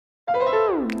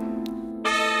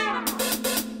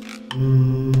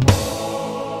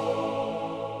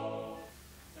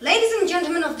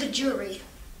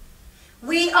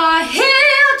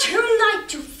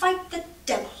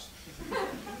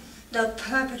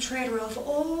perpetrator of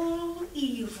all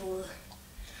evil,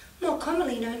 more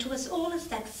commonly known to us all as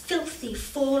that filthy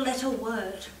four-letter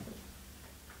word,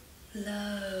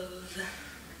 love.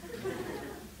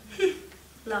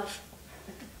 Love.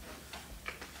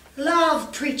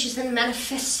 Love preaches and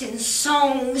manifests in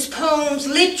songs, poems,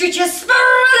 literature,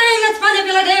 spurting its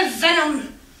manipulative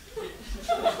venom.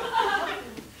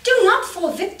 Do not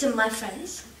fall victim, my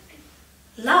friends.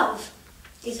 Love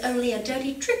is only a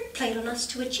dirty trick played on us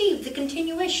to achieve the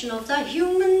continuation of the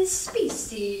human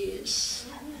species.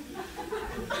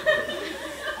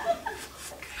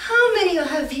 How many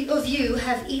of you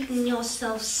have eaten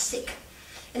yourself sick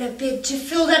in a bid to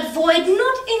fill that void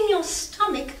not in your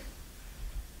stomach,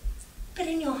 but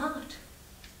in your heart?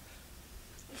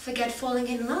 Forget falling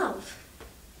in love.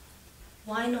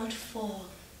 Why not fall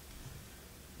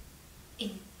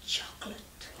in chocolate?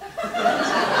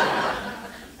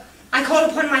 I call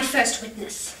upon my first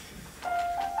witness.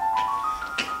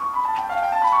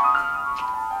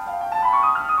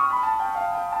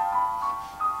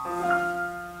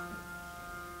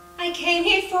 I came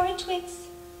here for a Twix,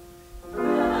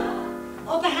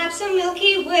 or perhaps a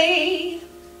Milky Way,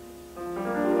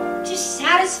 to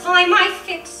satisfy my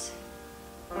fix,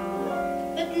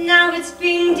 but now it's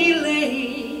been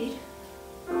delayed,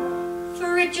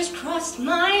 for it just crossed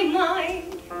my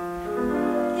mind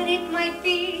that it might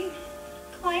be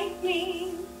quite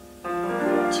mean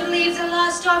to leave the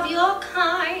last of your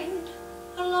kind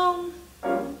alone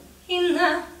in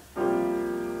the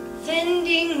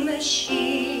vending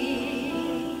machine.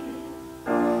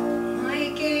 My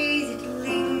gaze, it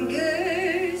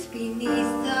lingers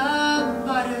beneath the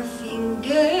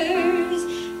butterfingers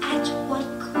at what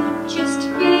could just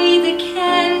be the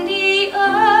candy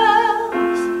of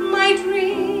my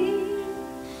dream.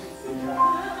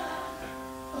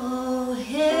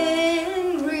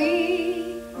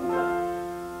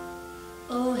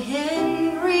 Oh,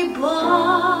 Henry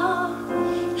Barr,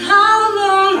 how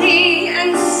lonely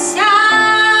and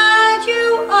sad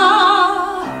you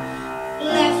are,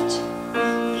 left,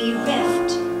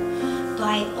 bereft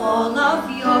by all of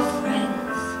your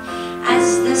friends,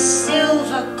 as the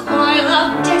silver coil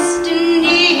of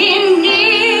destiny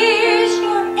nears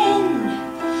your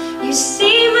end. You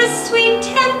seem a sweet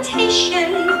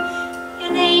temptation,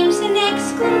 your name's an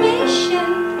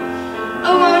exclamation.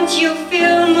 Oh, won't you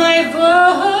fill my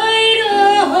void,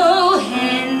 oh,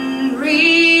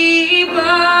 Henry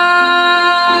Barr.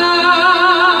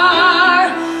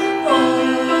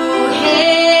 Oh,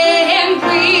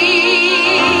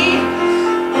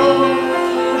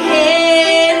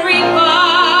 Henry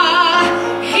Barr.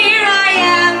 Here I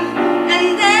am, and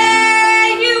there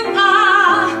you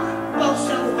are, both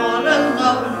so all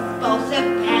alone, both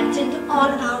abandoned on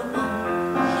our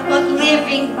own, but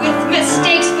living with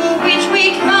mistakes for which we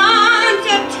can't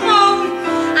atone.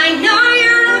 I know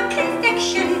you're a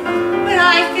conviction, but I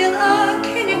feel a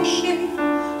connection.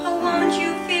 Oh, won't you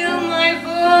fill my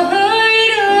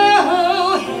void,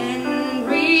 oh,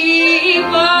 Henry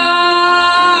Barr.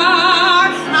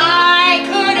 I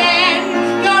could end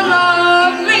your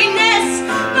loneliness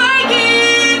by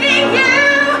giving you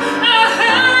a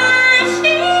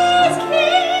Hershey's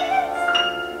kiss.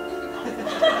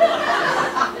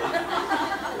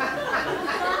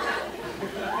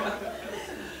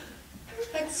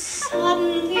 But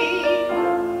suddenly,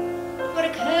 what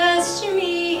occurs to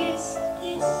me is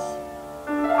this.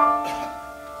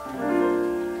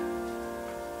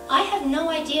 I have no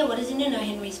idea what is in a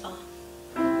Henry's Bar.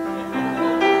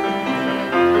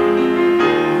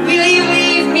 Will you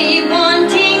leave me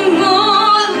wanting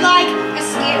more, like a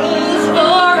Skittles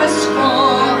or a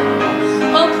score?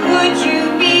 Or could you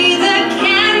be the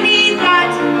candy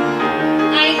that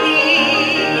I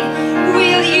need?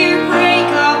 Will you break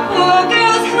a poor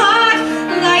girl's heart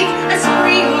like a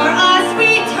spree or a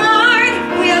sweetheart?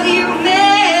 Will you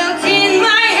melt in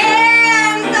my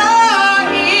hands or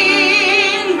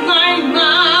in my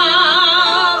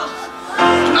mouth?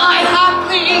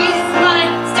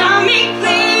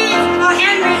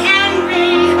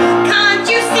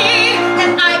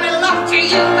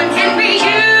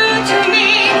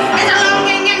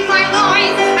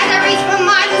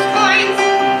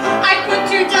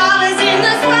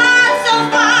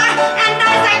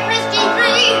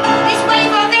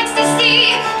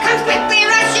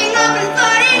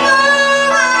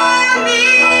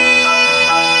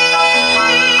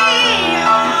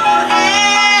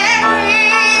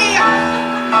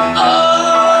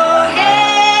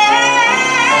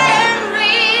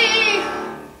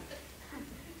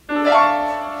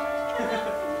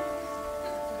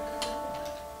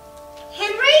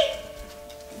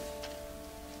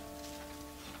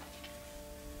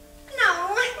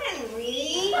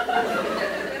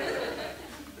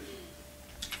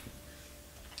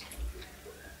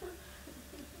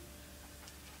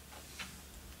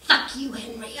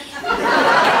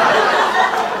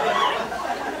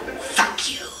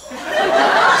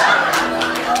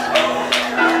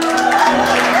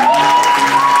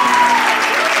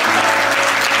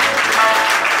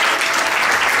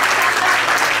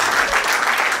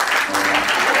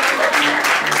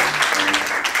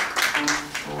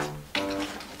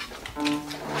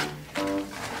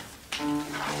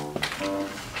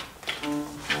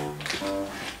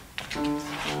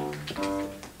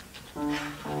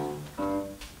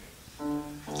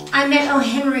 I met O.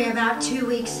 Henry about 2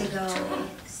 weeks ago.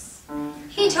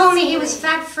 He told me he was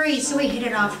fat-free, so we hit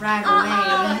it off right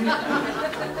away.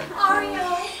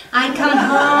 I'd come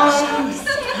home,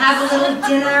 have a little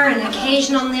dinner, an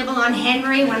occasional nibble on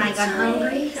Henry when I got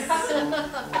hungry.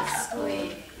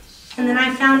 And then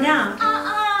I found out.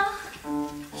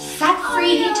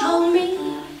 Fat-free, he told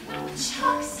me.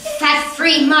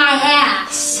 Fat-free my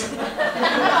ass.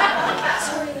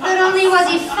 Not only was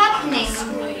he fattening.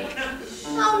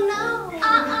 Oh no.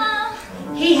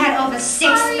 He had over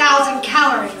 6,000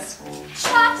 calories.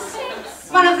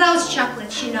 One of those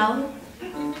chocolates, you know.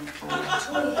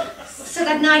 So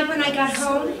that night when I got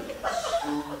home,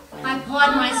 I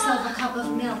poured myself a cup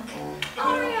of milk.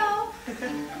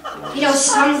 You know,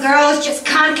 some girls just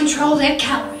can't control their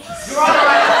calories.